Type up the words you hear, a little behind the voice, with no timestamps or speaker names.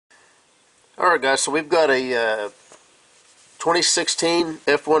Alright guys, so we've got a 2016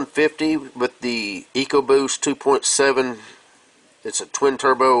 F-150 with the Ecoboost 2.7. It's a twin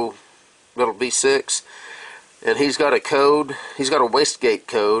turbo little V6, and he's got a code. He's got a Wastegate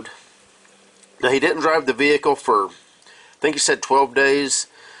code. Now he didn't drive the vehicle for, I think he said 12 days.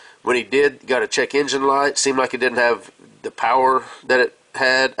 When he did, got a check engine light. Seemed like it didn't have the power that it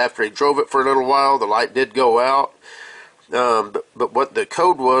had. After he drove it for a little while, the light did go out. But what the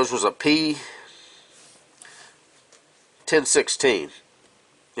code was a P1016.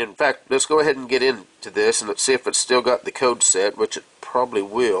 In fact, let's go ahead and get into this and let's see if it's still got the code set, which it probably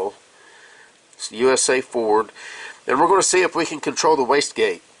will. It's USA Ford. And we're going to see if we can control the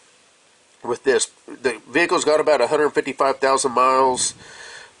wastegate with this. The vehicle's got about 155,000 miles.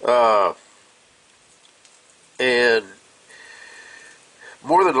 And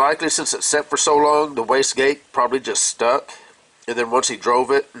more than likely, since it's set for so long, the wastegate probably just stuck. And then once he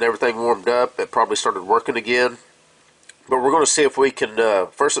drove it and everything warmed up, it probably started working again. But we're going to see if we can,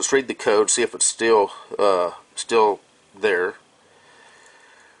 first let's read the code, see if it's still there.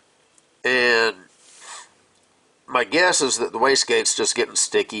 And my guess is that the wastegate's just getting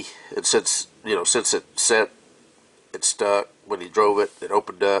sticky. And since it set, it stuck. When he drove it, it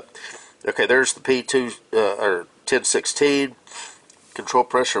opened up. Okay, there's the P1016. Control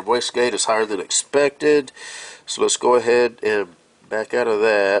pressure of wastegate is higher than expected. So let's go ahead and back out of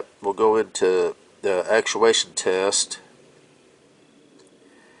that. We'll go into the actuation test.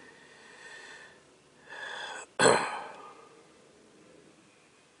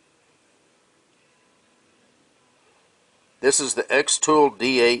 This is the Xtool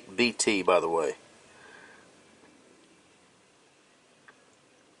D8BT, by the way.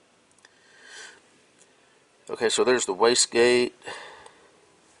 Okay, so there's the wastegate.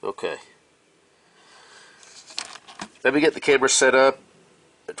 Okay. Let me get the camera set up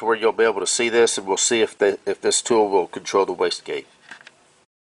to where you'll be able to see this, and we'll see if this tool will control the wastegate.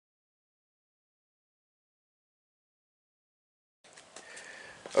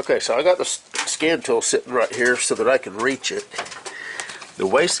 Okay, so I got the scan tool sitting right here so that I can reach it. The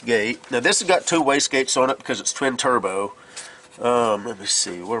wastegate. Now this has got two wastegates on it because it's twin turbo. Let me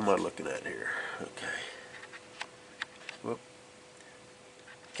see. What am I looking at here? Okay. Whoop.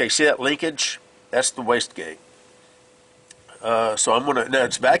 Okay, see that linkage? That's the wastegate. So I'm gonna. Now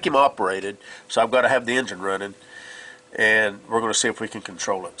it's vacuum operated, so I've got to have the engine running, and we're going to see if we can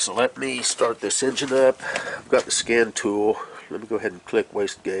control it. So let me start this engine up. I've got the scan tool. Let me go ahead and click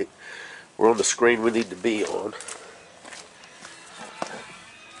wastegate. We're on the screen we need to be on.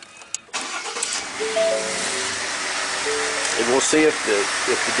 And we'll see if the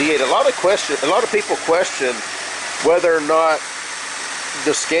D8. A lot of people question whether or not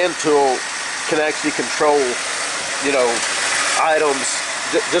the scan tool can actually control, items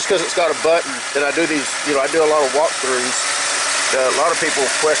just because it's got a button. And I do these, I do a lot of walkthroughs. A lot of people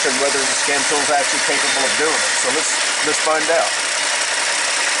question whether the scan tool is actually capable of doing it. So let's find out.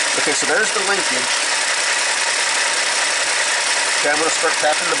 Okay, so there's the linkage. Okay, I'm going to start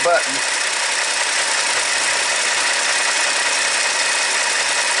tapping the button.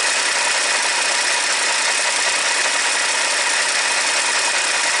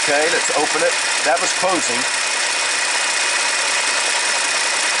 Okay, let's open it. That was closing.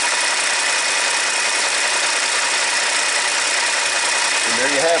 And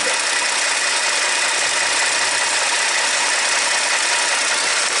there you have it.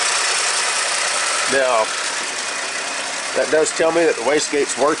 Now, that does tell me that the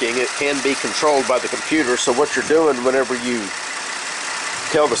wastegate's working. It can be controlled by the computer. So what you're doing whenever you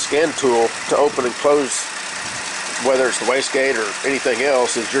tell the scan tool to open and close, whether it's the wastegate or anything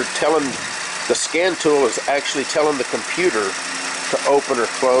else, is you're telling the scan tool is actually telling the computer to open or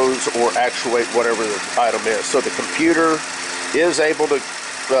close or actuate whatever the item is. So the computer is able to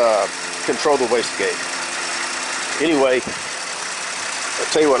control the wastegate. Anyway, I'll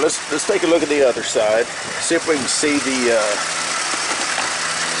tell you what. Let's take a look at the other side. See if we can see the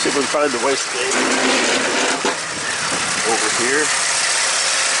see if we can find the wastegate over here.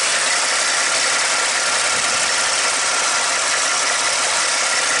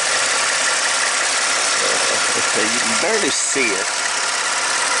 Okay, you can barely see it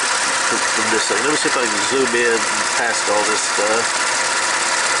from this thing. Let me see if I can zoom in past all this stuff.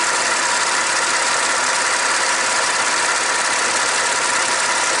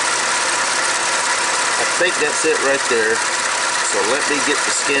 I think that's it right there. So let me get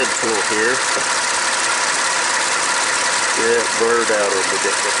the scan tool here. Yeah, it blurred out a little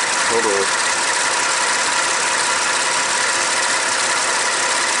bit. Hold on.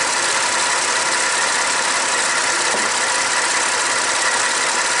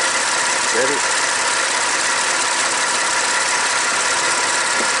 Ready?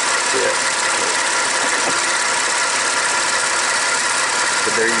 Yeah. So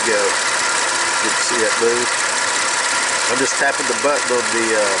there you go. You can see that move. I'm just tapping the button on the,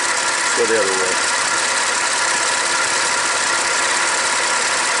 let's go the other way.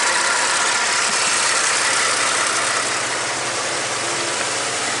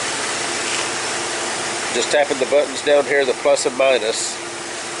 Just tapping the buttons down here, the plus and minus.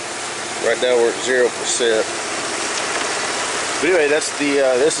 Right now we're at 0%. But anyway, that's the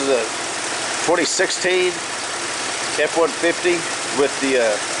this is a 2016 F-150 with the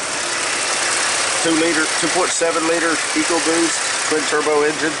 2.7 liter Ecoboost twin turbo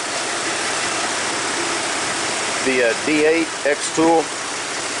engine. The D8 Xtool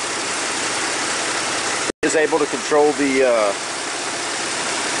is able to control the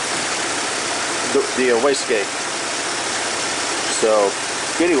wastegate. So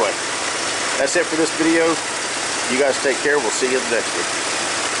anyway, that's it for this video. You guys take care. We'll see you in the next one.